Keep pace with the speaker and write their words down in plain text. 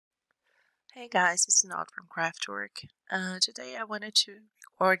Hey guys, it's Not from Craftwork. Today I wanted to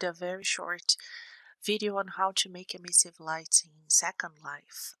record a very short video on how to make emissive lights in Second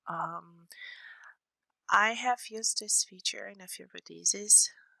Life. I have used this feature in a few releases,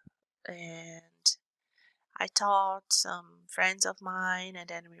 and I taught some friends of mine, and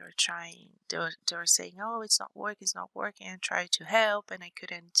then we were trying. They were saying, "Oh, it's not working," and tried to help, and I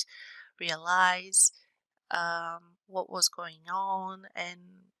couldn't realize what was going on,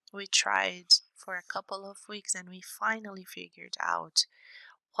 and we tried for a couple of weeks and we finally figured out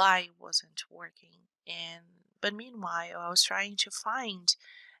why it wasn't working. But meanwhile, I was trying to find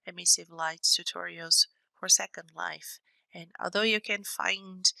emissive lights tutorials for Second Life, and although you can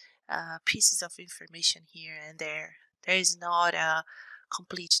find pieces of information here and there is not a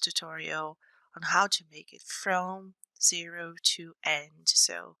complete tutorial on how to make it from zero to end,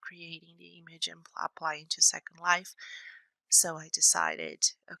 so creating the image and applying to Second Life. So I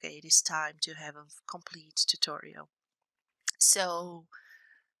decided, okay, it is time to have a complete tutorial. So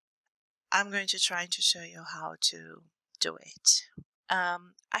I'm going to try to show you how to do it. I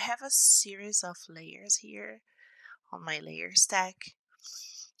have a series of layers here on my layer stack,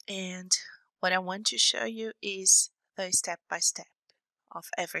 and what I want to show you is the step-by-step of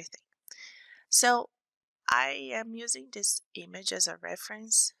everything. So I am using this image as a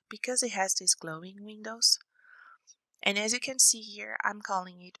reference because it has these glowing windows. And as you can see here, I'm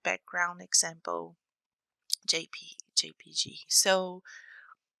calling it background example JPG. So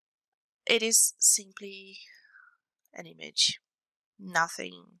it is simply an image,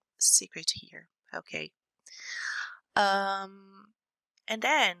 nothing secret here. Okay. And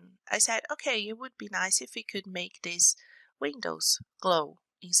then I said, okay, it would be nice if we could make these windows glow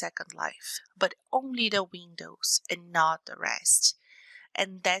in Second Life, but only the windows and not the rest.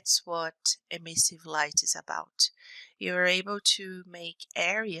 And that's what emissive light is about. You're able to make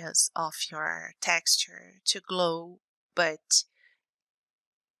areas of your texture to glow, but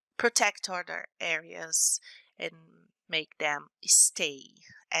protect other areas and make them stay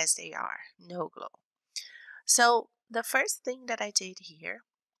as they are, no glow. So the first thing that I did here,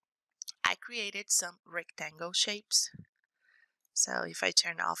 I created some rectangle shapes. So if I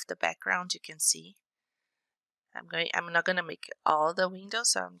turn off the background, you can see I'm not gonna make all the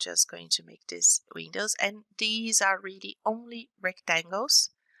windows, so I'm just going to make these windows, and these are really only rectangles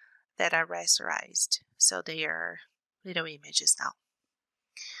that are rasterized, so they are little images now.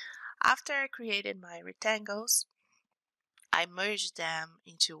 After I created my rectangles, I merged them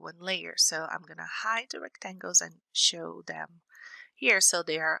into one layer, so I'm gonna hide the rectangles and show them here, so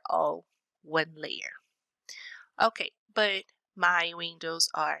they are all one layer. Okay, but my windows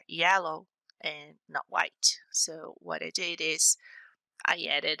are yellow and not white, so what I did is I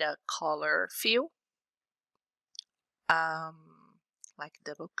added a color fill, like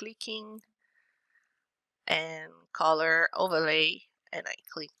double clicking, and color overlay, and I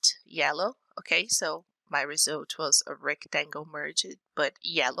clicked yellow. Okay, so my result was a rectangle merged but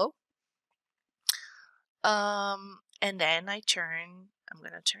yellow. And then I'm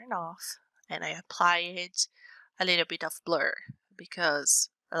gonna turn off, and I applied a little bit of blur because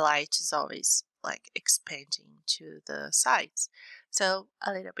the light is always like expanding to the sides, so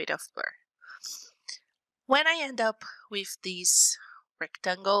a little bit of blur. When I end up with these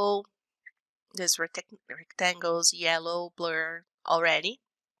rectangles yellow blur already,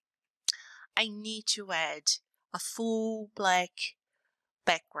 I need to add a full black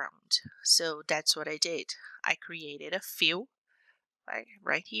background. So that's what I did. I created a fill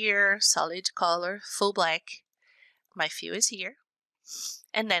right here, solid color, full black. My fill is here.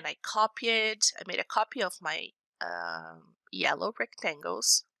 And then I made a copy of my yellow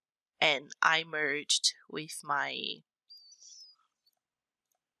rectangles, and I merged with my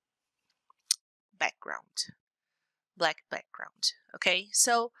black background. Okay,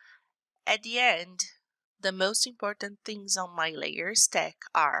 so at the end, the most important things on my layer stack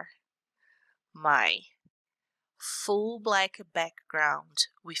are my full black background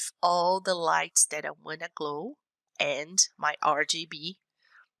with all the lights that I want to glow and my RGB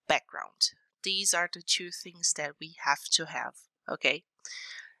background. These are the two things that we have to have. Okay,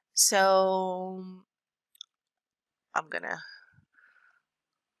 so I'm gonna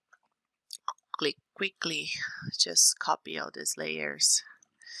quickly just copy all these layers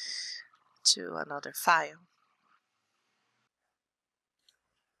to another file.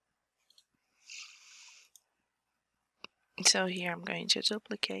 So here I'm going to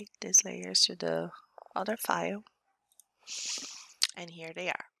duplicate these layers to the other file, and here they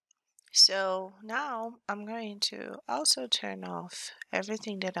are. So now I'm going to also turn off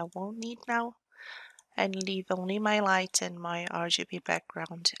everything that I won't need now, and leave only my lights and my RGB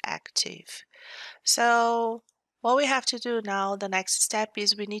background active. So what we have to do now, the next step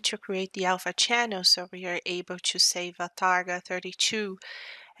is we need to create the alpha channel so we are able to save a Targa 32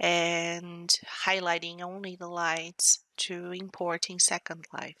 and highlighting only the lights to import in Second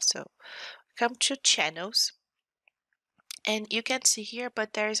Life. So come to channels, and you can see here,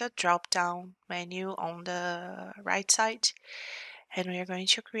 but there's a drop down menu on the right side, and we are going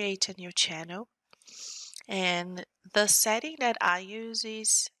to create a new channel. And the setting that I use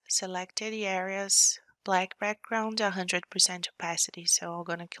is selected areas, black background, 100% opacity. So I'm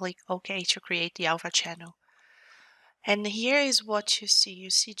going to click OK to create the alpha channel. And here is what you see. You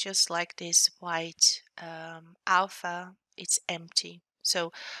see just like this white alpha, it's empty.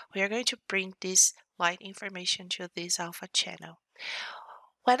 So we are going to bring this light information to this alpha channel.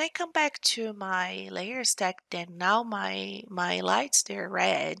 When I come back to my layer stack, then now my lights, they're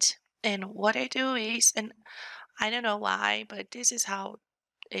red. And what I do is, and I don't know why, but this is how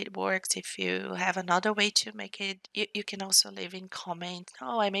it works. If you have another way to make it, you can also leave in comment,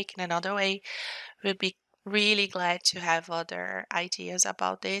 oh, I'm making another way. We'll be really glad to have other ideas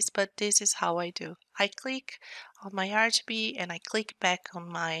about this, but this is how I do. I click on my RGB and I click back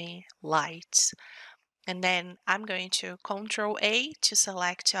on my lights. And then I'm going to Control A to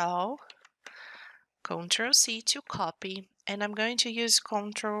select all, Control C to copy, and I'm going to use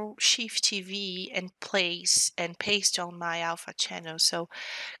Control Shift V and place and paste on my alpha channel. So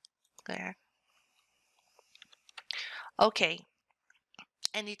there. Okay.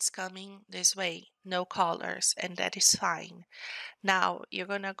 And it's coming this way, no colors, and that is fine. Now you're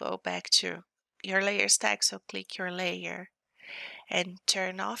gonna go back to your layer stack, so click your layer and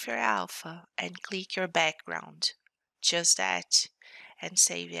turn off your alpha and click your background, just that, and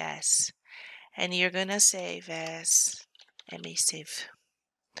save as. And you're gonna save as emissive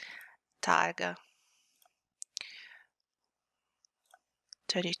Targa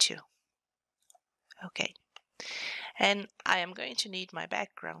 32. Okay. And I am going to need my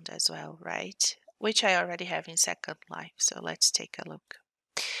background as well, right? Which I already have in Second Life. So let's take a look.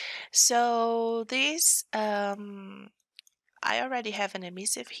 So this, I already have an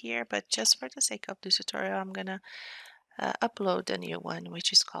emissive here, but just for the sake of this tutorial, I'm gonna upload a new one,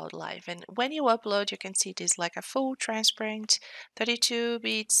 which is called Live. And when you upload, you can see this like a full transparent 32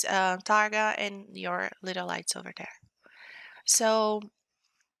 bits Targa and your little lights over there. So,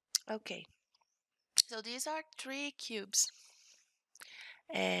 okay. So these are 3 cubes.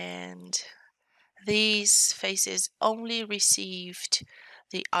 And these faces only received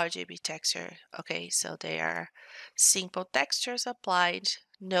the RGB texture. Okay, so they are simple textures applied,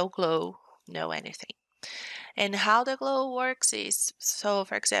 no glow, no anything. And how the glow works is, so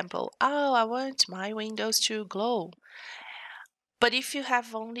for example, oh, I want my windows to glow. But if you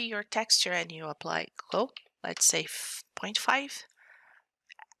have only your texture and you apply glow, let's say 0.5,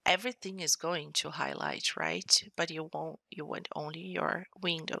 everything is going to highlight, right? But you want only your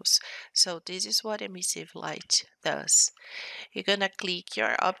windows. So this is what emissive light does. You're gonna click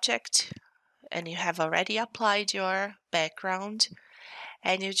your object and you have already applied your background,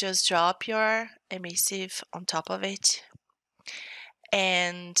 and you just drop your emissive on top of it.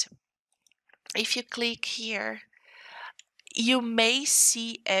 And if you click here, you may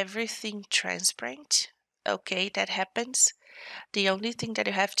see everything transparent. Okay, that happens. The only thing that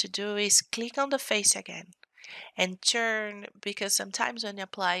you have to do is click on the face again and turn, because sometimes when you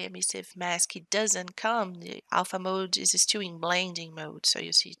apply emissive mask, it doesn't come. The alpha mode is still in blending mode, so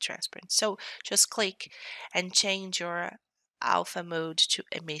you see transparent. So just click and change your alpha mode to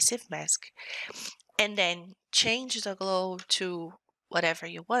emissive mask, and then change the glow to whatever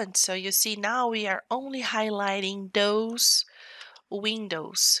you want. So you see now we are only highlighting those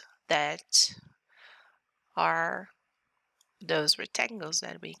windows that are those rectangles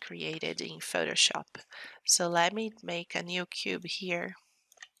that we created in Photoshop. So let me make a new cube here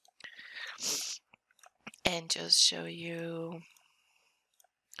and just show you.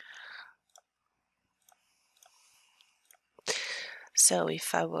 So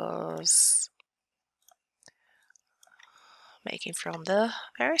if I was making from the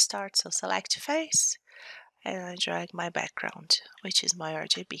very start, so select face, and I drag my background, which is my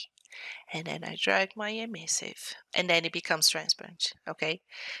RGB. And then I drag my emissive, and then it becomes transparent. Okay,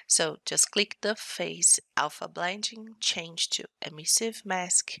 so just click the face, alpha blending, change to emissive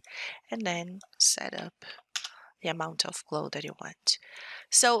mask, and then set up the amount of glow that you want.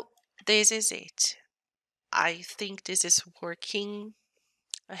 So this is it. I think this is working.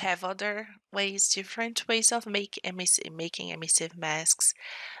 I have other ways, different ways of making emissive masks.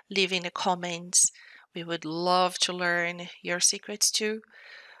 Leave in the comments. We would love to learn your secrets too.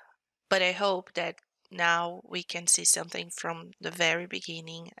 But I hope that now we can see something from the very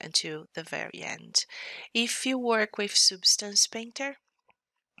beginning until the very end. If you work with Substance Painter,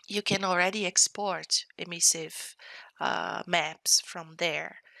 you can already export emissive maps from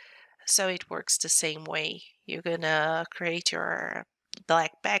there. So it works the same way. You're gonna create your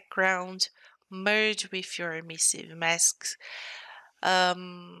black background, merge with your emissive masks.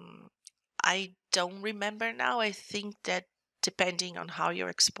 I don't remember now. I think that depending on how you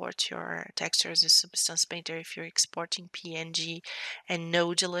export your textures in Substance Painter, if you're exporting PNG and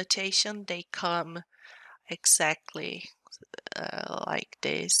no dilatation, they come exactly like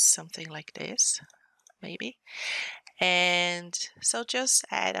this, something like this, maybe. And so just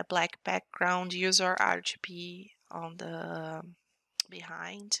add a black background, use our RGB on the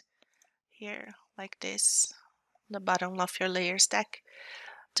behind here, like this, the bottom of your layer stack.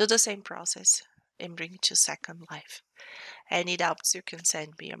 Do the same process and bring it to Second Life. Any doubts, you can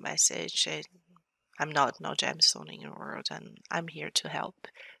send me a message. And I'm not no gemstone in your world, and I'm here to help.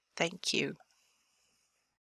 Thank you.